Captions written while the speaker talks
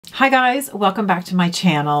Hi guys, welcome back to my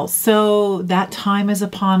channel. So that time is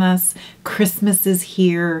upon us. Christmas is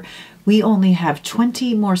here. We only have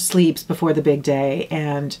 20 more sleeps before the big day,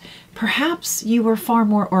 and perhaps you were far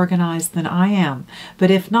more organized than I am.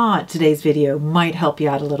 But if not, today's video might help you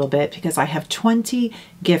out a little bit because I have 20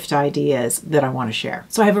 gift ideas that I want to share.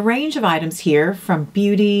 So I have a range of items here, from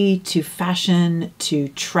beauty to fashion to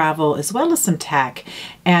travel, as well as some tech,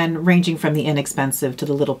 and ranging from the inexpensive to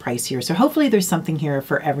the little pricier. So hopefully there's something here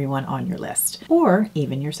for everyone on your list, or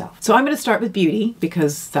even yourself. So I'm going to start with beauty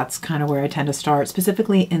because that's kind of where I tend to start,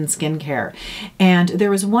 specifically in skincare. And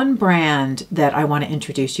there is one brand that I want to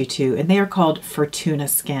introduce you to, and they are called Fortuna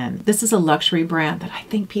Skin. This is a luxury brand that I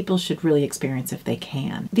think people should really experience if they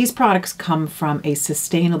can. These products come from a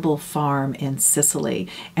sustainable farm in Sicily,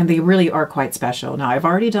 and they really are quite special. Now, I've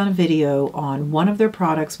already done a video on one of their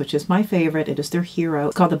products, which is my favorite. It is their hero.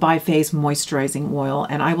 It's called the Biphase Moisturizing Oil,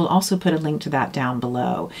 and I will also put a link to that down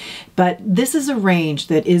below. But this is a range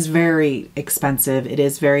that is very expensive. It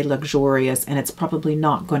is very luxurious, and it's probably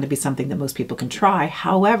not going to be something that most people can try.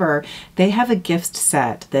 However, they have a gift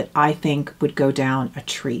set that I think would go down a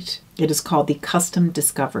treat. It is called the Custom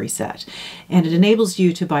Discovery Set, and it enables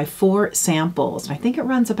you to buy 4 samples. I think it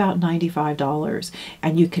runs about $95,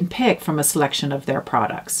 and you can pick from a selection of their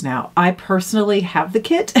products. Now, I personally have the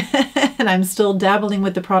kit, and I'm still dabbling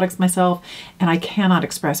with the products myself, and I cannot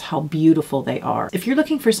express how beautiful they are. If you're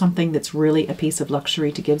looking for something that's really a piece of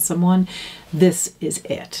luxury to give someone, this is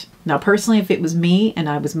it. Now, personally, if it was me and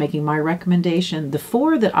I was making my recommendation, the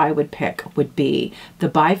 4 that I would pick would be the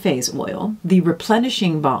Biphase Oil, the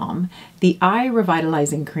Replenishing Balm, the Eye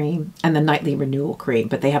Revitalizing Cream, and the Nightly Renewal Cream.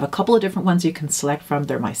 But they have a couple of different ones you can select from.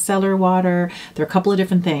 They're micellar water. They're a couple of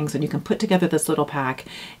different things, and you can put together this little pack,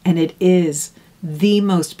 and it is the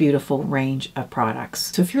most beautiful range of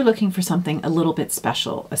products. So if you're looking for something a little bit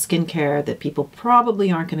special, a skincare that people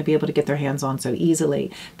probably aren't going to be able to get their hands on so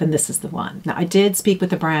easily, then this is the one. Now, I did speak with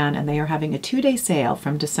the brand, and they are having a 2-day sale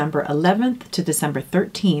from December 11th to December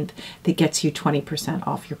 13th that gets you 20%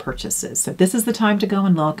 off your purchases. So this is the time to go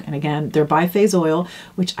and look. And again, their Biphase Oil,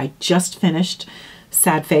 which I just finished.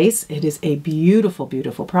 Sad face. It is a beautiful,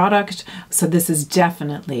 beautiful product. So this is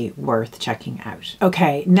definitely worth checking out.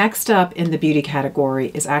 Okay, next up in the beauty category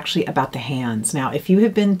is actually about the hands. Now, if you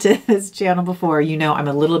have been to this channel before, you know I'm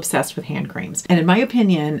a little obsessed with hand creams. And in my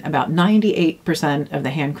opinion, about 98% of the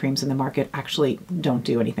hand creams in the market actually don't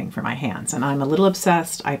do anything for my hands. And I'm a little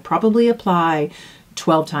obsessed. I probably apply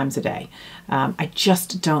 12 times a day. I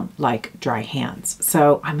just don't like dry hands.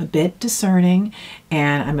 So I'm a bit discerning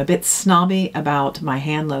and I'm a bit snobby about my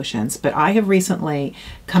hand lotions, but I have recently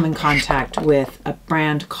come in contact with a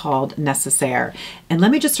brand called Necessaire. And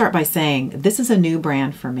let me just start by saying this is a new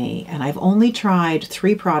brand for me, and I've only tried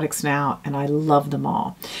 3 products now and I love them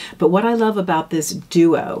all. But what I love about this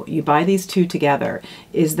duo, you buy these 2 together,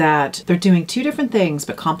 is that they're doing 2 different things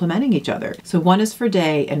but complementing each other. So one is for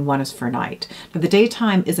day and one is for night. Now, the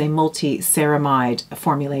daytime is a multi-ceramide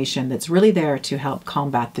formulation that's really there to help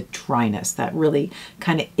combat the dryness, that really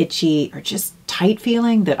kind of itchy or just tight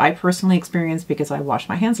feeling that I personally experience because I wash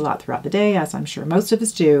my hands a lot throughout the day, as I'm sure most of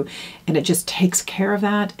us do, and it just takes care of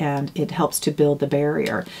that and it helps to build the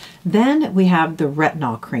barrier. Then we have the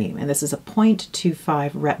retinol cream, and this is a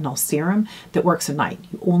 0.25 retinol serum that works at night.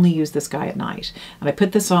 You only use this guy at night. And I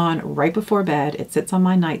put this on right before bed. It sits on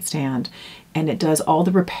my nightstand, and it does all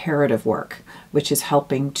the reparative work, which is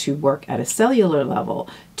helping to work at a cellular level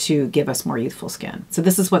to give us more youthful skin. So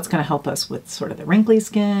this is what's going to help us with sort of the wrinkly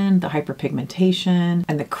skin, the hyperpigmentation,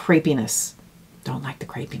 and the crepiness. Don't like the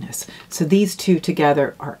crepiness. So these 2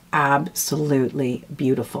 together are absolutely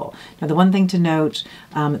beautiful. Now, the one thing to note,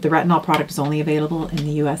 the retinol product is only available in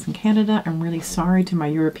the US and Canada. I'm really sorry to my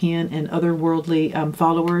European and otherworldly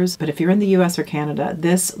followers, but if you're in the US or Canada,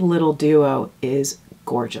 this little duo is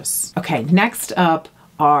gorgeous. Okay, next up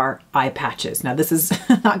are eye patches. Now, this is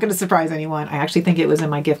not going to surprise anyone. I actually think it was in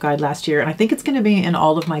my gift guide last year, and I think it's going to be in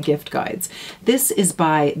all of my gift guides. This is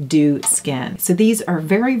by Do Skin. So these are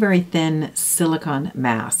very, very thin silicone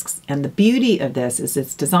masks, and the beauty of this is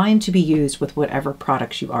it's designed to be used with whatever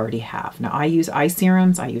products you already have. Now, I use eye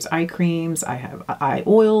serums, I use eye creams, I have eye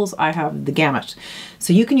oils, I have the gamut.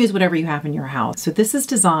 So you can use whatever you have in your house. So this is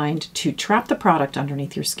designed to trap the product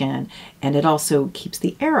underneath your skin, and it also keeps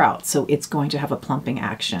the air out, so it's going to have a plumping action.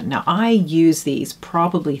 action. Now, I use these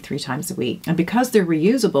probably 3 times a week. And because they're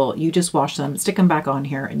reusable, you just wash them, stick them back on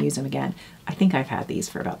here, and use them again. I think I've had these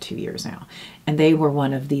for about 2 years now. And they were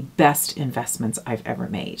one of the best investments I've ever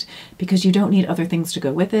made because you don't need other things to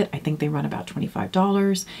go with it. I think they run about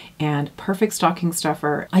 $25 and perfect stocking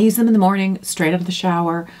stuffer. I use them in the morning, straight out of the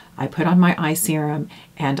shower. I put on my eye serum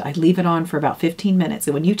and I leave it on for about 15 minutes.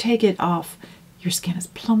 And when you take it off, your skin is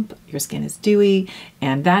plump, your skin is dewy,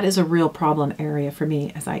 and that is a real problem area for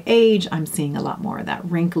me. As I age, I'm seeing a lot more of that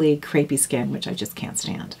wrinkly, crepey skin, which I just can't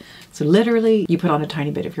stand. So literally, you put on a tiny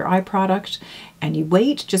bit of your eye product and you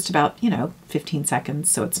wait just about, 15 seconds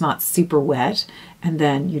so it's not super wet, and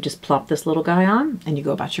then you just plop this little guy on and you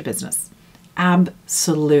go about your business.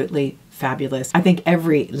 Absolutely fabulous. I think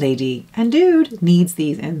every lady and dude needs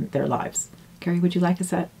these in their lives. Carrie, would you like a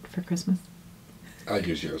set for Christmas? I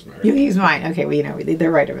use yours, Mary. You use mine. Okay, well,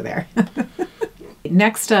 they're right over there.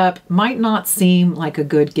 Next up, might not seem like a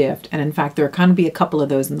good gift, and in fact, there are going to be a couple of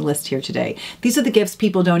those in the list here today. These are the gifts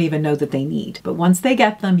people don't even know that they need, but once they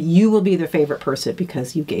get them, you will be their favorite person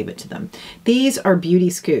because you gave it to them. These are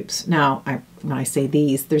beauty scoops. Now, when I say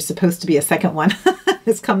these, there's supposed to be a second one.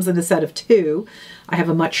 This comes in a set of 2. I have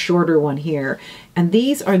a much shorter one here. And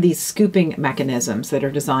these are these scooping mechanisms that are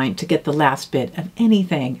designed to get the last bit of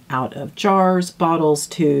anything out of jars, bottles,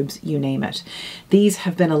 tubes, you name it. These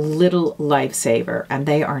have been a little lifesaver and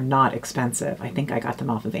they are not expensive. I think I got them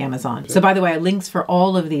off of Amazon. So by the way, links for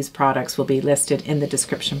all of these products will be listed in the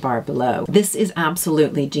description bar below. This is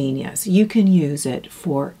absolutely genius. You can use it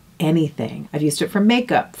for anything. I've used it for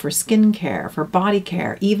makeup, for skincare, for body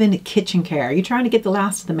care, even kitchen care. You're trying to get the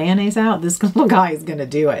last of the mayonnaise out, this little guy is going to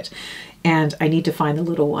do it. And I need to find the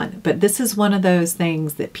little one. But this is one of those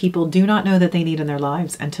things that people do not know that they need in their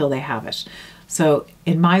lives until they have it. So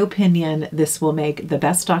in my opinion, this will make the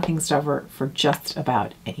best stocking stuffer for just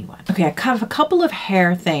about anyone. Okay, I have a couple of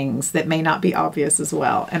hair things that may not be obvious as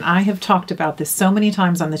well. And I have talked about this so many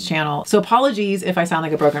times on this channel. So apologies if I sound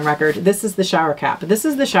like a broken record. This is the shower cap. This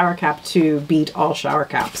is the shower cap to beat all shower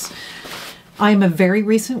caps. I'm a very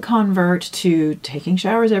recent convert to taking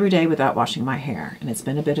showers every day without washing my hair. And it's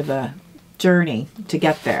been a bit of a journey to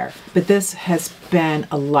get there, but this has been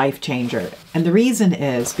a life changer. And the reason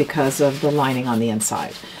is because of the lining on the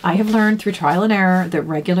inside. I have learned through trial and error that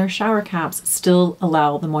regular shower caps still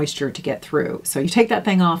allow the moisture to get through. So you take that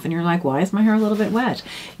thing off and you're like, why is my hair a little bit wet?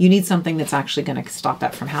 You need something that's actually going to stop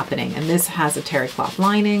that from happening. And this has a terry cloth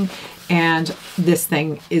lining, and this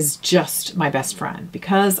thing is just my best friend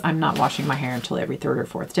because I'm not washing my hair until every 3rd or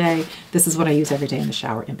 4th day. This is what I use every day in the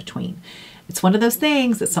shower in between. It's one of those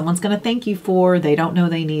things that someone's going to thank you for. They don't know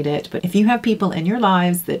they need it. But if you have people in your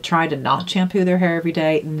lives that try to not shampoo their hair every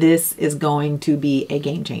day, this is going to be a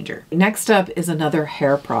game changer. Next up is another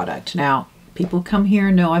hair product. Now, people come here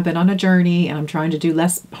and know I've been on a journey and I'm trying to do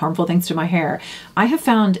less harmful things to my hair. I have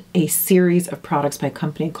found a series of products by a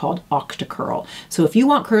company called Octacurl. So if you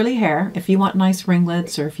want curly hair, if you want nice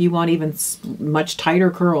ringlets, or if you want even much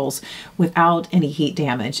tighter curls without any heat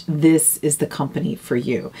damage, this is the company for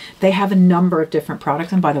you. They have a number of different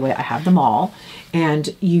products, and by the way, I have them all.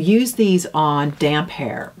 And you use these on damp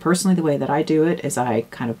hair. Personally, the way that I do it is I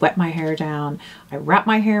kind of wet my hair down, I wrap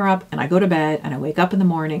my hair up, and I go to bed, and I wake up in the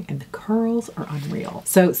morning, and the curls are unreal.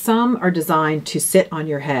 So some are designed to sit on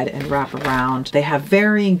your head and wrap around. They have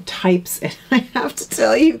varying types, and I have to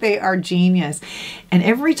tell you, they are genius. And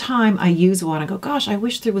every time I use one, I go, gosh, I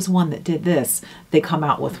wish there was one that did this. They come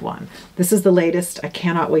out with one. This is the latest. I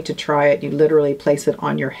cannot wait to try it. You literally place it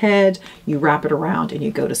on your head, you wrap it around, and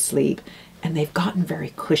you go to sleep. And they've gotten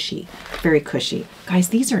very cushy, very cushy. Guys,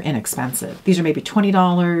 these are inexpensive. These are maybe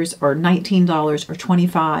 $20 or $19 or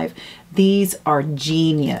 $25. These are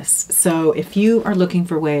genius. So if you are looking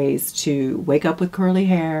for ways to wake up with curly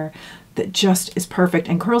hair that just is perfect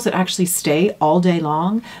and curls that actually stay all day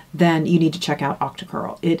long, then you need to check out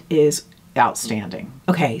Octacurl. It is outstanding.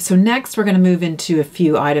 Okay, so next we're going to move into a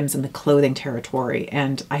few items in the clothing territory,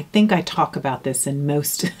 and I think I talk about this in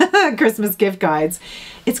most Christmas gift guides.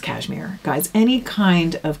 It's cashmere. Guys, any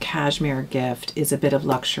kind of cashmere gift is a bit of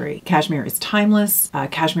luxury. Cashmere is timeless.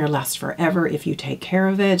 Cashmere lasts forever if you take care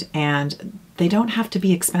of it, and they don't have to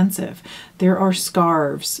be expensive. There are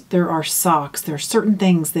scarves, there are socks, there are certain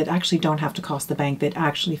things that actually don't have to cost the bank that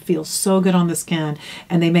actually feel so good on the skin,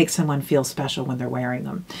 and they make someone feel special when they're wearing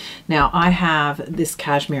them. Now, I have this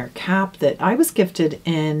cashmere cap that I was gifted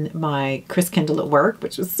in my Chris Kindle at work,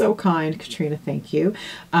 which was so kind. Katrina, thank you.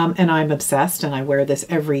 And I'm obsessed, and I wear this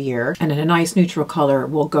every year. And in a nice neutral color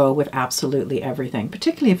will go with absolutely everything,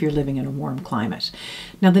 particularly if you're living in a warm climate.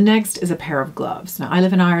 Now, the next is a pair of gloves. Now, I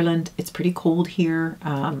live in Ireland. It's pretty cold cold here.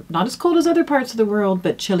 Not as cold as other parts of the world,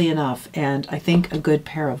 but chilly enough. And I think a good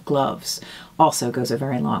pair of gloves also goes a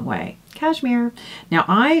very long way. Cashmere. Now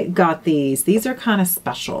I got these. These are kind of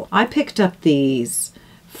special. I picked up these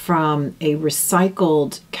from a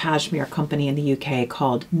recycled cashmere company in the UK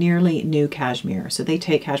called Nearly New Cashmere. So they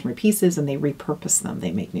take cashmere pieces and they repurpose them.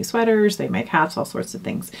 They make new sweaters, they make hats, all sorts of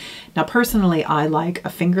things. Now personally, I like a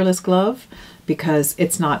fingerless glove because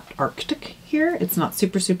it's not Arctic here. It's not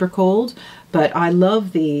super, super cold, but I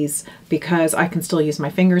love these because I can still use my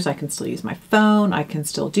fingers, I can still use my phone, I can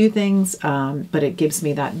still do things, but it gives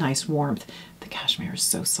me that nice warmth. The cashmere is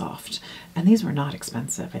so soft. And these were not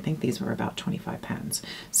expensive. I think these were about 25 pounds.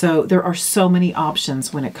 So there are so many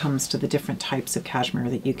options when it comes to the different types of cashmere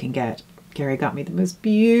that you can get. Gary got me the most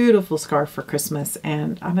beautiful scarf for Christmas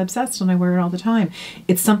and I'm obsessed and I wear it all the time.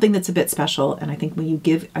 It's something that's a bit special, and I think when you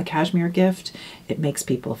give a cashmere gift, it makes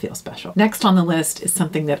people feel special. Next on the list is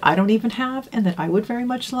something that I don't even have and that I would very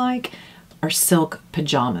much like, are silk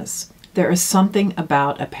pajamas. There is something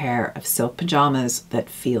about a pair of silk pajamas that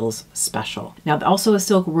feels special. Now, also a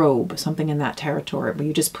silk robe, something in that territory, where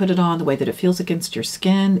you just put it on the way that it feels against your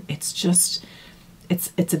skin. It's just,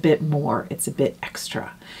 it's a bit more, it's a bit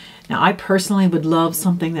extra. Now, I personally would love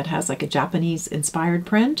something that has like a Japanese inspired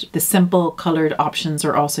print. The simple colored options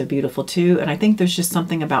are also beautiful too. And I think there's just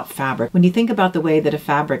something about fabric. When you think about the way that a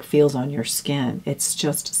fabric feels on your skin, it's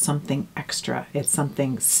just something extra. It's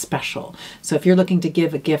something special. So if you're looking to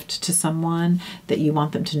give a gift to someone that you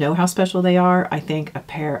want them to know how special they are, I think a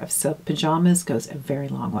pair of silk pajamas goes a very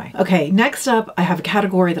long way. Okay, next up, I have a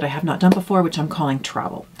category that I have not done before, which I'm calling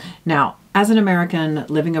travel. Now, as an American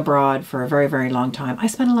living abroad for a very, very long time, I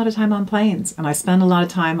spend a lot of time on planes, and I spend a lot of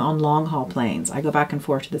time on long haul planes. I go back and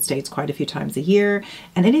forth to the States quite a few times a year,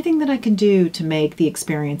 and anything that I can do to make the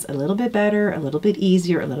experience a little bit better, a little bit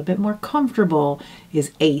easier, a little bit more comfortable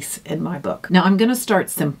is ace in my book. Now I'm going to start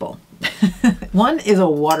simple. One is a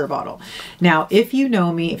water bottle. Now, if you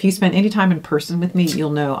know me, if you spend any time in person with me,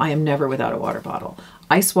 you'll know I am never without a water bottle.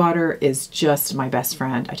 Ice water is just my best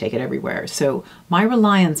friend. I take it everywhere. So my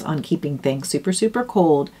reliance on keeping things super, super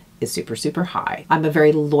cold is super, super high. I'm a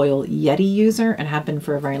very loyal Yeti user and have been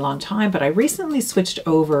for a very long time, but I recently switched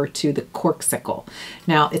over to the Corksicle.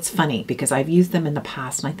 Now, it's funny because I've used them in the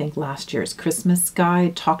past, and I think last year's Christmas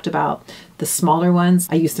guide talked about the smaller ones.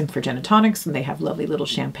 I use them for gin and tonics, and they have lovely little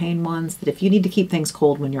champagne ones that if you need to keep things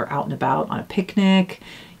cold when you're out and about on a picnic,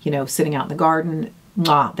 you know, sitting out in the garden,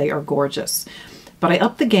 they are gorgeous. But I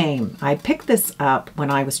upped the game. I picked this up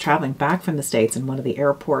when I was traveling back from the States in one of the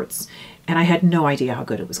airports, and I had no idea how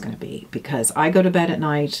good it was going to be because I go to bed at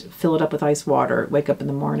night, fill it up with ice water, wake up in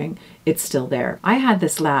the morning, it's still there. I had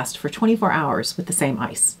this last for 24 hours with the same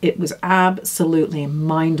ice. It was absolutely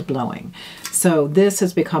mind-blowing. So this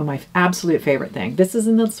has become my absolute favorite thing. This is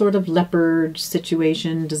in the sort of leopard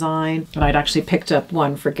situation design. And I'd actually picked up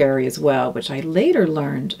one for Gary as well, which I later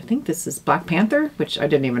learned, I think this is Black Panther, which I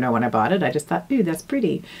didn't even know when I bought it. I just thought, ooh, that's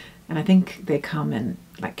pretty. And I think they come in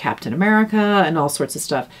like Captain America and all sorts of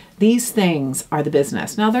stuff. These things are the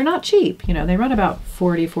business. Now, they're not cheap. You know, they run about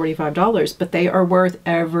 $40, $45, but they are worth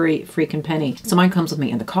every freaking penny. So mine comes with me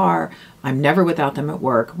in the car. I'm never without them at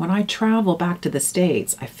work. When I travel back to the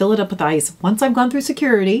States, I fill it up with ice once I've gone through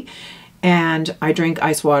security, and I drink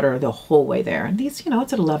ice water the whole way there. And these, you know,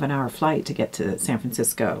 it's an 11-hour flight to get to San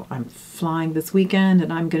Francisco. I'm flying this weekend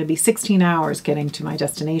and I'm going to be 16 hours getting to my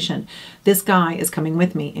destination. This guy is coming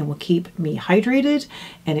with me and will keep me hydrated,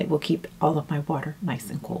 and it will keep all of my water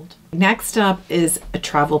nice and cold. Next up is a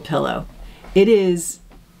travel pillow. It is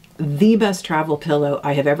the best travel pillow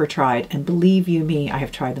I have ever tried. And believe you me, I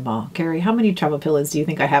have tried them all. Gary, how many travel pillows do you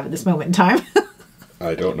think I have at this moment in time?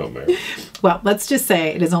 I don't know, Mary. Well, let's just say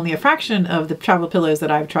it is only a fraction of the travel pillows that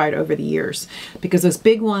I've tried over the years, because those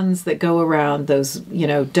big ones that go around those, you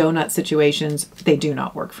know, donut situations, they do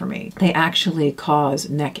not work for me. They actually cause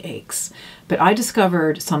neck aches. But I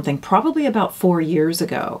discovered something probably about 4 years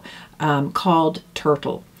ago called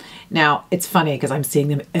Turtle. Now, it's funny because I'm seeing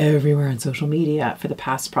them everywhere on social media for the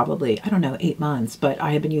past probably, I don't know, 8 months, but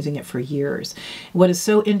I have been using it for years. What is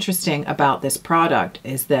so interesting about this product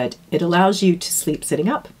is that it allows you to sleep sitting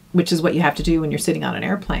up, which is what you have to do when you're sitting on an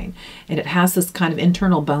airplane. And it has this kind of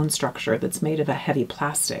internal bone structure that's made of a heavy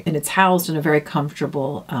plastic. And it's housed in a very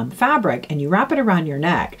comfortable fabric, and you wrap it around your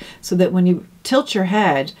neck so that when you tilt your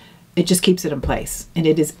head, it just keeps it in place. And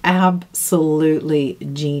it is absolutely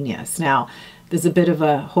genius. Now, there's a bit of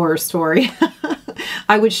a horror story.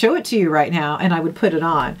 I would show it to you right now and I would put it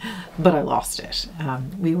on, but I lost it.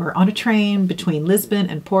 We were on a train between Lisbon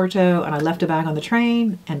and Porto, and I left a bag on the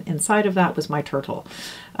train, and inside of that was my Turtle.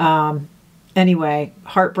 Anyway,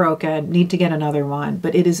 heartbroken, need to get another one,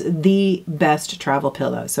 but it is the best travel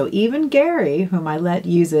pillow. So even Gary, whom I let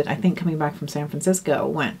use it, I think coming back from San Francisco,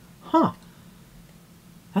 went, huh,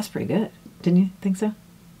 that's pretty good. Didn't you think so?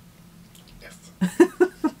 Yes.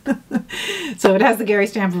 So it has the Gary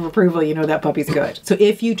stamp of approval. You know that puppy's good. So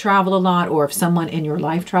if you travel a lot, or if someone in your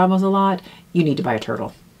life travels a lot, you need to buy a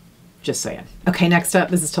turtle. Just saying. Okay, next up,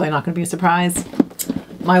 this is totally not going to be a surprise.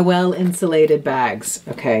 My well-insulated bags.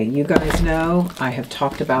 Okay, you guys know I have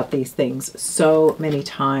talked about these things so many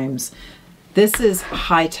times. This is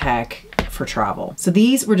high tech for travel. So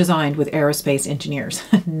these were designed with aerospace engineers,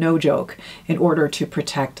 no joke, in order to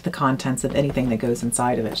protect the contents of anything that goes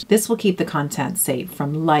inside of it. This will keep the content safe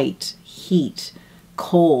from light, heat,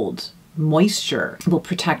 cold, moisture. It will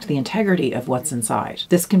protect the integrity of what's inside.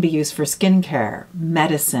 This can be used for skincare,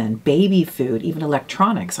 medicine, baby food, even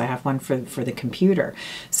electronics. I have one for the computer.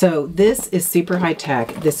 So this is super high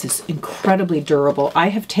tech. This is incredibly durable. I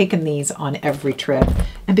have taken these on every trip.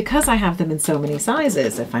 And because I have them in so many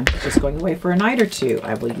sizes, if I'm just going away for a night or two,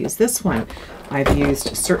 I will use this one. I've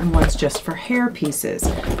used certain ones just for hair pieces.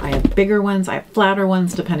 I have bigger ones, I have flatter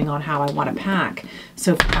ones, depending on how I want to pack.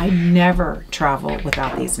 So I never travel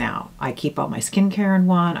without these now. I keep all my skincare in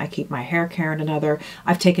one, I keep my hair care in another.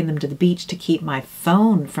 I've taken them to the beach to keep my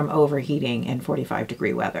phone from overheating in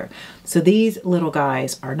 45-degree weather. So these little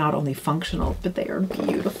guys are not only functional, but they are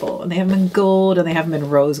beautiful. And they have them in gold, and they have them in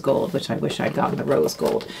rose gold, which I wish I'd gotten the rose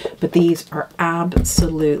gold. But these are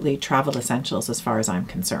absolutely travel essentials as far as I'm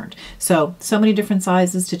concerned. So many different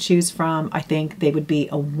sizes to choose from. I think they would be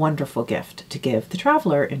a wonderful gift to give the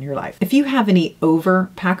traveler in your life. If you have any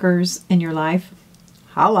overpackers in your life,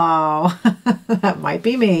 hello, that might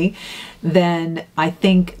be me, then I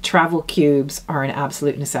think travel cubes are an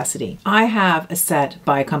absolute necessity. I have a set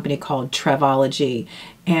by a company called Travelology,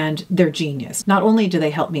 and they're genius. Not only do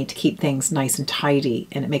they help me to keep things nice and tidy,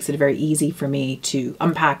 and it makes it very easy for me to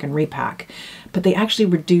unpack and repack, but they actually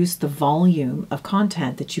reduce the volume of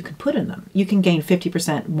content that you can put in them. You can gain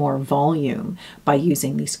 50% more volume by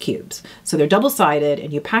using these cubes. So they're double-sided,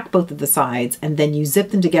 and you pack both of the sides, and then you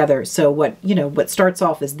zip them together. So what starts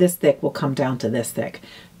off as this thick will come down to this thick.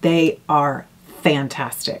 They are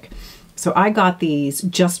fantastic. So I got these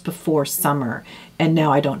just before summer, and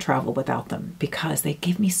now I don't travel without them because they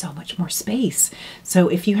give me so much more space. So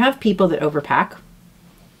if you have people that overpack,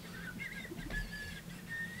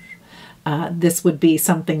 this would be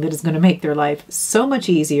something that is going to make their life so much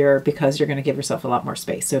easier because you're going to give yourself a lot more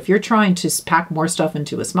space. So if you're trying to pack more stuff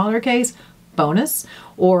into a smaller case, bonus.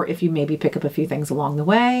 Or if you maybe pick up a few things along the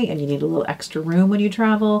way and you need a little extra room when you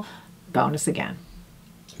travel, bonus again.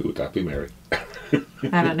 Who would that be, Mary?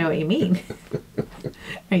 I don't know what you mean.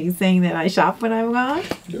 Are you saying that I shop when I'm gone?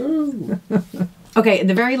 No. Okay,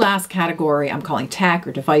 the very last category I'm calling tech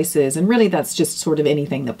or devices, and really that's just sort of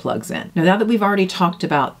anything that plugs in. Now that we've already talked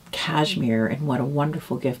about cashmere and what a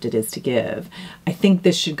wonderful gift it is to give, I think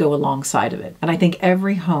this should go alongside of it. And I think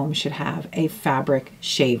every home should have a fabric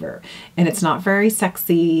shaver. And it's not very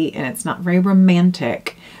sexy and it's not very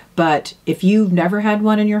romantic, but if you've never had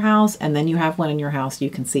one in your house and then you have one in your house, you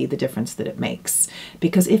can see the difference that it makes.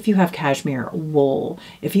 Because if you have cashmere wool,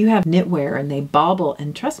 if you have knitwear and they bobble,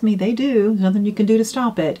 and trust me, they do, there's nothing you can do to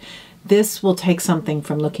stop it, this will take something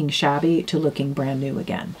from looking shabby to looking brand new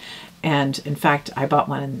again. And in fact, I bought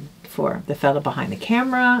one for the fella behind the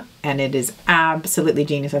camera, and it is absolutely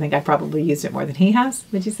genius. I think I probably used it more than he has.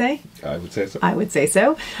 Would you say? I would say so. I would say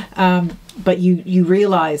so. But you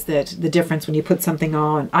realize that the difference when you put something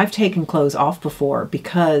on. I've taken clothes off before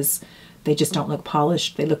because they just don't look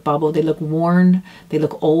polished. They look bubbled. They look worn. They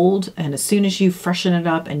look old. And as soon as you freshen it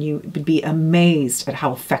up, and you would be amazed at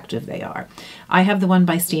how effective they are. I have the one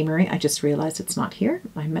by Steamery. I just realized it's not here.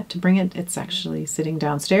 I meant to bring it. It's actually sitting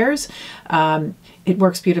downstairs. It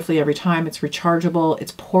works beautifully every time. It's rechargeable.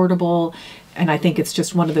 It's portable. And I think it's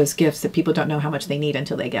just one of those gifts that people don't know how much they need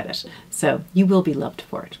until they get it. So you will be loved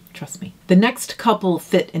for it. Trust me. The next couple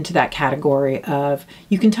fit into that category of,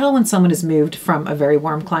 you can tell when someone has moved from a very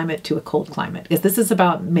warm climate to a cold climate, because this is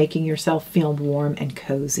about making yourself feel warm and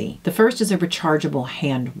cozy. The first is a rechargeable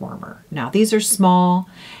hand warmer. Now these are small,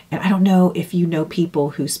 and I don't know if you know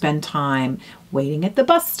people who spend time waiting at the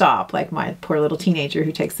bus stop, like my poor little teenager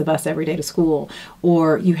who takes the bus every day to school,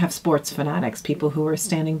 or you have sports fanatics, people who are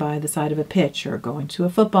standing by the side of a pitch or going to a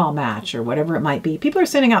football match or whatever it might be. People are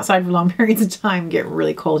standing outside for long periods of time, get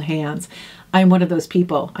really cold hands. I'm one of those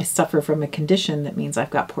people. I suffer from a condition that means I've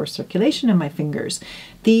got poor circulation in my fingers.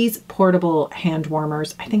 These portable hand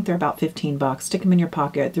warmers, I think they're about 15 bucks. Stick them in your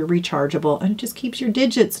pocket. They're rechargeable and it just keeps your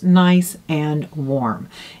digits nice and warm.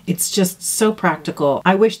 It's just so practical.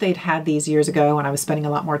 I wish they'd had these years ago when I was spending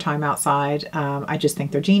a lot more time outside. I just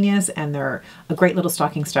think they're genius and they're a great little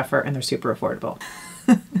stocking stuffer and they're super affordable.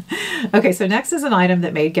 Okay, so next is an item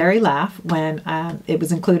that made Gary laugh when it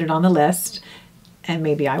was included on the list. And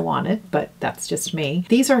maybe I want it, but that's just me.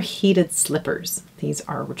 These are heated slippers. These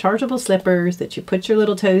are rechargeable slippers that you put your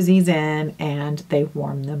little toesies in and they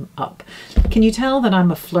warm them up. Can you tell that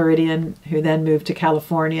I'm a Floridian who then moved to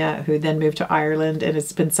California, who then moved to Ireland, and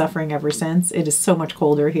it's been suffering ever since? It is so much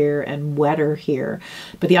colder here and wetter here.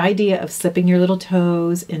 But the idea of slipping your little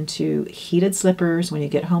toes into heated slippers when you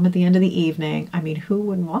get home at the end of the evening, I mean, who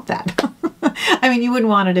wouldn't want that? I mean, you wouldn't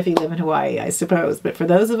want it if you live in Hawaii, I suppose. But for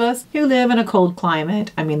those of us who live in a cold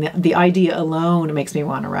climate, I mean, the idea alone makes me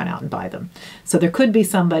want to run out and buy them. So there could be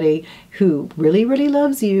somebody who really, really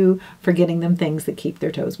loves you for getting them things that keep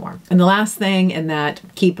their toes warm. And the last thing in that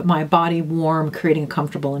keep my body warm, creating a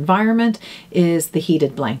comfortable environment is the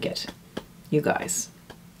heated blanket. You guys,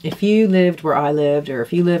 if you lived where I lived, or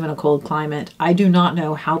if you live in a cold climate, I do not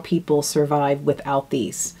know how people survive without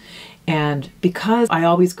these. And because I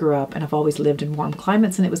always grew up and I've always lived in warm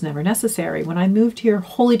climates and it was never necessary, when I moved here,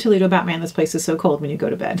 holy Toledo Batman, this place is so cold when you go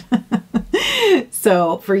to bed.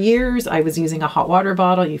 So for years, I was using a hot water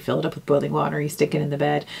bottle. You fill it up with boiling water, you stick it in the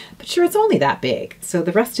bed. But sure, it's only that big. So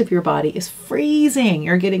the rest of your body is freezing.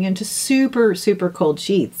 You're getting into super, super cold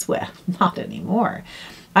sheets. Well, not anymore.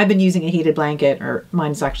 I've been using a heated blanket, or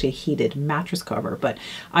mine's actually a heated mattress cover, but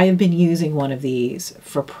I have been using one of these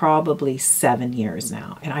for probably 7 years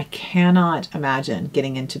now, and I cannot imagine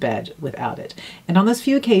getting into bed without it. And on those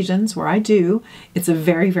few occasions where I do, it's a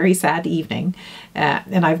very, very sad evening,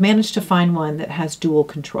 and I've managed to find one that has dual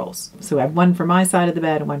controls. So I have one for my side of the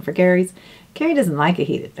bed and one for Gary's. Gary doesn't like a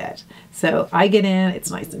heated bed. So I get in,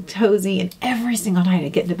 it's nice and cozy, and every single night I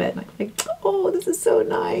get into bed and I'm like, oh, this is so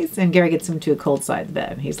nice. And Gary gets into a cold side of the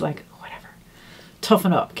bed and he's like, whatever,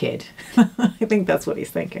 toughen up, kid. I think that's what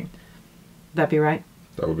he's thinking. Would that be right?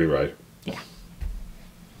 That would be right. Yeah.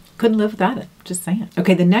 Couldn't live without it. Just saying.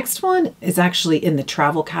 Okay, the next one is actually in the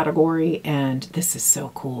travel category, and this is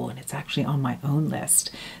so cool, and it's actually on my own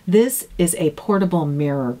list. This is a portable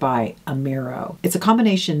mirror by Amiro. It's a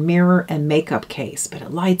combination mirror and makeup case, but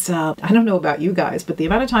it lights up. I don't know about you guys, but the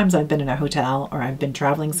amount of times I've been in a hotel or I've been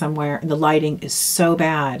traveling somewhere and the lighting is so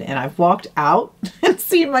bad, and I've walked out and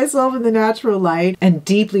seen myself in the natural light and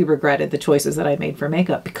deeply regretted the choices that I made for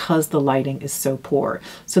makeup because the lighting is so poor.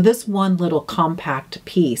 So this one little compact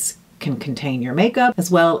piece can contain your makeup as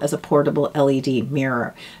well as a portable LED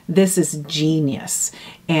mirror. This is genius,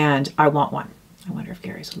 and I want one. I wonder if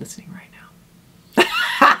Gary's listening right now.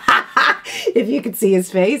 If you could see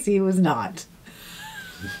his face, he was not.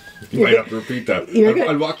 You might have to repeat that.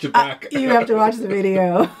 I'll watch it back. You have to watch the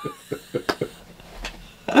video.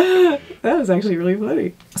 That was actually really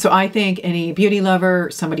funny. So I think any beauty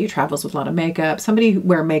lover, somebody who travels with a lot of makeup, somebody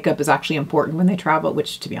where makeup is actually important when they travel,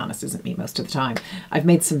 which to be honest isn't me most of the time. I've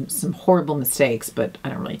made some horrible mistakes, but I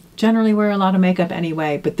don't really generally wear a lot of makeup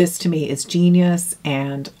anyway. But this to me is genius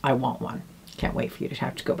and I want one. Can't wait for you to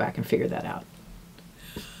have to go back and figure that out.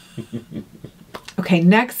 Okay,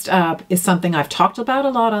 next up is something I've talked about a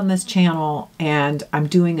lot on this channel, and I'm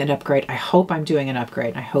doing an upgrade. I hope I'm doing an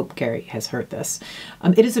upgrade. I hope Gary has heard this.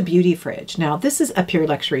 It is a beauty fridge. Now, this is a pure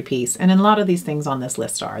luxury piece, and a lot of these things on this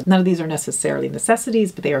list are. None of these are necessarily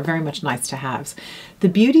necessities, but they are very much nice to haves. The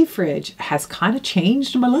beauty fridge has kind of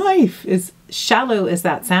changed my life, as shallow as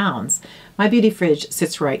that sounds. My beauty fridge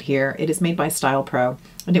sits right here. It is made by Style Pro,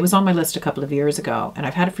 and it was on my list a couple of years ago, and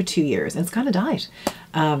I've had it for 2 years, and it's kind of died.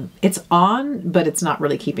 It's on, but it's not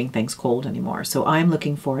really keeping things cold anymore. So I'm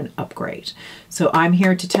looking for an upgrade. So I'm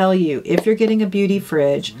here to tell you, if you're getting a beauty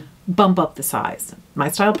fridge, bump up the size. My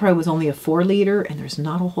Style Pro was only a 4-liter, and there's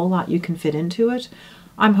not a whole lot you can fit into it.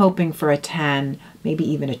 I'm hoping for a 10, maybe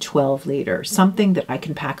even a 12-liter, something that I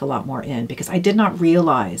can pack a lot more in, because I did not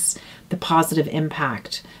realize the positive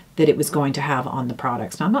impact that it was going to have on the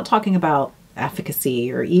products. Now, I'm not talking about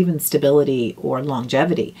efficacy or even stability or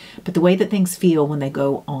longevity, but the way that things feel when they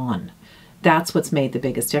go on. That's what's made the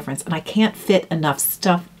biggest difference. And I can't fit enough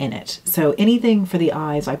stuff in it. So anything for the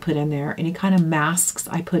eyes I put in there, any kind of masks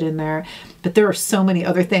I put in there, but there are so many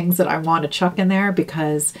other things that I want to chuck in there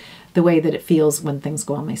because the way that it feels when things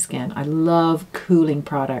go on my skin. I love cooling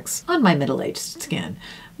products on my middle-aged skin.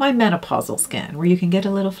 my menopausal skin, where you can get a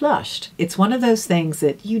little flushed. It's one of those things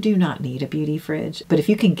that you do not need a beauty fridge, but if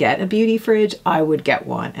you can get a beauty fridge, I would get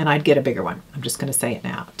one, and I'd get a bigger one. I'm just going to say it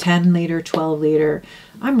now. 10 liter, 12 liter.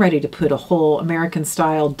 I'm ready to put a whole American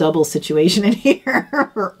style double situation in here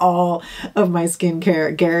for all of my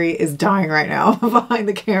skincare. Gary is dying right now behind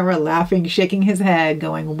the camera, laughing, shaking his head,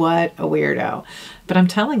 going, what a weirdo. But I'm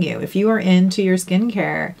telling you, if you are into your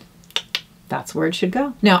skincare, that's where it should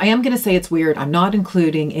go. Now, I am going to say it's weird. I'm not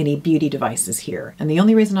including any beauty devices here. And the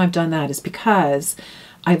only reason I've done that is because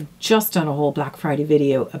I've just done a whole Black Friday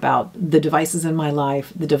video about the devices in my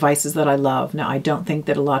life, the devices that I love. Now, I don't think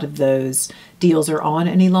that a lot of those deals are on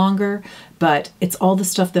any longer, but it's all the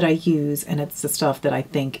stuff that I use, and it's the stuff that I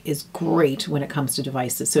think is great when it comes to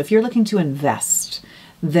devices. So if you're looking to invest,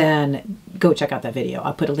 then go check out that video.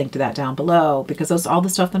 I'll put a link to that down below, because that's all the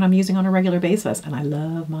stuff that I'm using on a regular basis, and I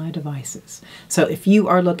love my devices. So if you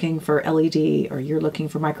are looking for LED, or you're looking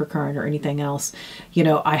for microcurrent or anything else, you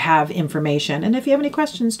know, I have information. And if you have any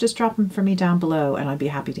questions, just drop them for me down below and I'd be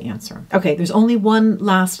happy to answer them. Okay, there's only one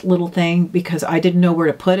last little thing, because I didn't know where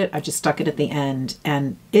to put it. I just stuck it at the end,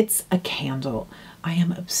 and it's a candle. I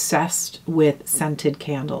am obsessed with scented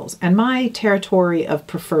candles, and my territory of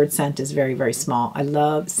preferred scent is very, very small. I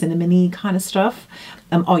love cinnamony kind of stuff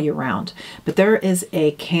all year round. But there is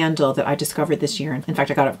a candle that I discovered this year. In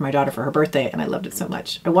fact, I got it for my daughter for her birthday, and I loved it so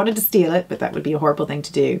much. I wanted to steal it, but that would be a horrible thing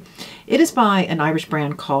to do. It is by an Irish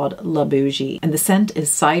brand called La Bougie, and the scent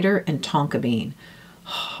is cider and tonka bean.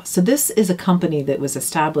 So this is a company that was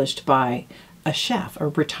established by a chef, a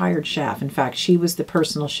retired chef. In fact, she was the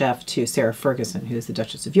personal chef to Sarah Ferguson, who's the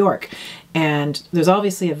Duchess of York. And there's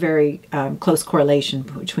obviously a very close correlation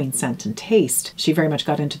between scent and taste. She very much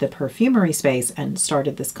got into the perfumery space and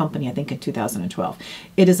started this company, I think, in 2012.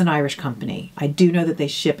 It is an Irish company. I do know that they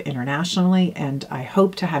ship internationally, and I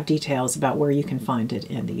hope to have details about where you can find it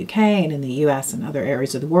in the UK and in the US and other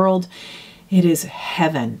areas of the world. It is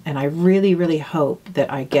heaven, and I really, really hope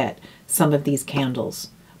that I get some of these candles.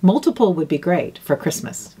 Multiple would be great for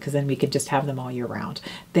Christmas, because then we could just have them all year round.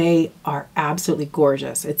 They are absolutely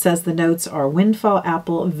gorgeous. It says the notes are windfall,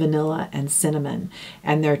 apple, vanilla, and cinnamon,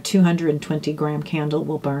 and their 220 gram candle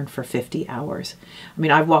will burn for 50 hours. I mean,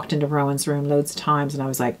 I've walked into Rowan's room loads of times and I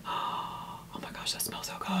was like, oh my gosh, that smells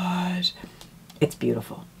so good. It's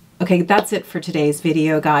beautiful. Okay, that's it for today's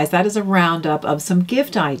video, guys. That is a roundup of some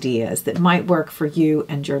gift ideas that might work for you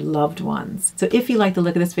and your loved ones. So if you like the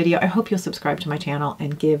look of this video, I hope you'll subscribe to my channel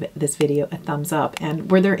and give this video a thumbs up.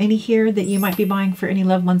 And were there any here that you might be buying for any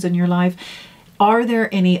loved ones in your life? Are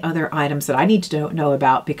there any other items that I need to know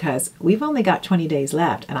about? Because we've only got 20 days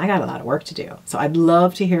left and I got a lot of work to do. So I'd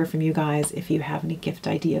love to hear from you guys if you have any gift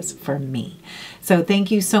ideas for me. So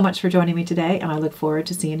thank you so much for joining me today, and I look forward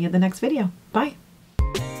to seeing you in the next video. Bye.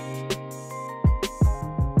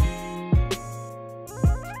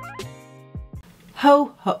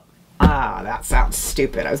 Ho, ho. Ah, that sounds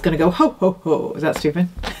stupid. I was going to go ho, ho, ho. Is that stupid?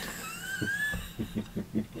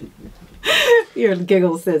 Your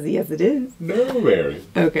giggle says yes, it is. No, Mary.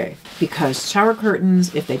 Okay. Because shower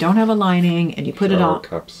curtains, if they don't have a lining and you put it on...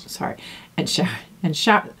 Cups. Sorry. And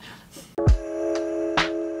shower...